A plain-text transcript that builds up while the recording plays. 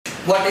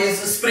What is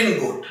Spring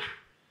Boot?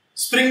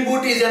 Spring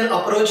Boot is an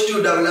approach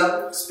to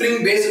develop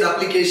Spring-based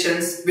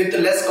applications with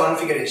less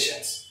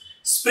configurations.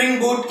 Spring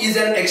Boot is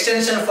an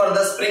extension for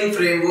the Spring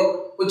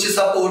framework which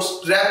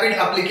supports rapid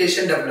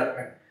application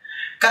development.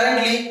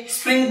 Currently,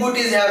 Spring Boot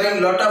is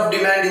having lot of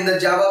demand in the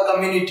Java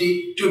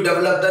community to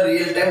develop the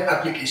real-time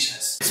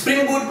applications.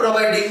 Spring Boot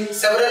providing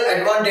several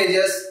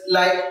advantages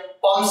like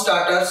POM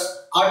starters,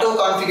 auto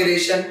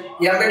configuration,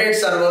 embedded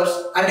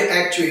servers and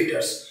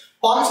actuators.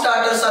 POM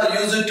starters are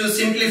used to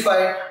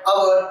simplify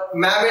our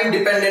Maven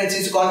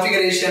dependencies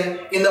configuration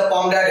in the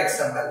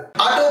pom.xml.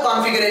 Auto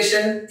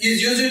configuration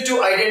is used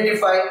to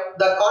identify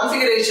the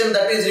configuration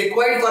that is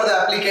required for the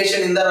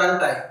application in the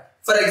runtime.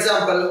 For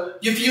example,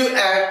 if you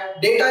add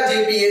data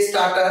JPA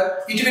starter,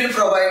 it will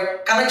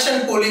provide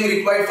connection pooling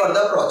required for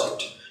the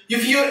project.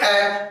 If you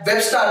add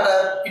web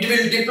starter, it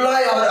will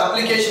deploy our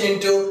application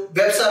into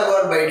web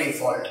server by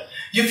default.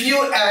 If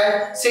you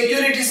add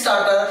security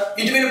starter,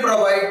 it will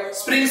provide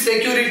Spring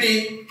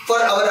security for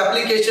our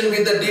application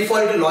with the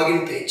default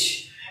login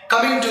page.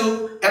 Coming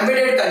to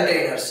embedded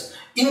containers.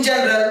 In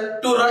general,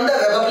 to run the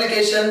web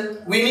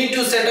application, we need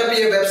to set up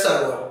a web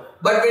server.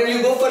 But when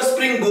you go for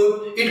Spring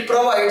Boot, it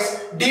provides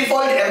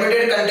default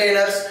embedded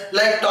containers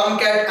like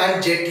Tomcat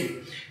and Jetty.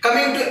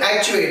 Coming to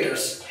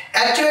actuators.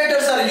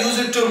 Actuators are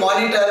used to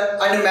monitor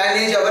and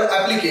manage our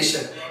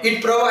application.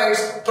 It provides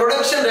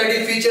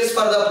production-ready features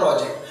for the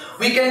project.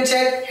 We can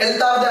check health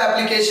of the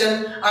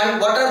application and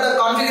what are the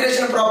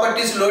configuration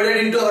properties loaded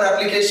into our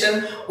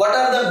application, what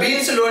are the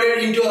beans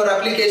loaded into our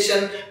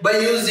application by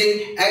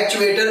using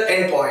actuator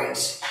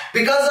endpoints.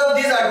 Because of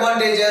these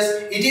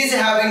advantages, it is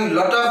having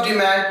lot of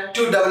demand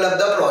to develop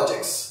the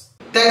projects.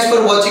 Thanks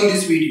for watching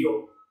this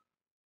video.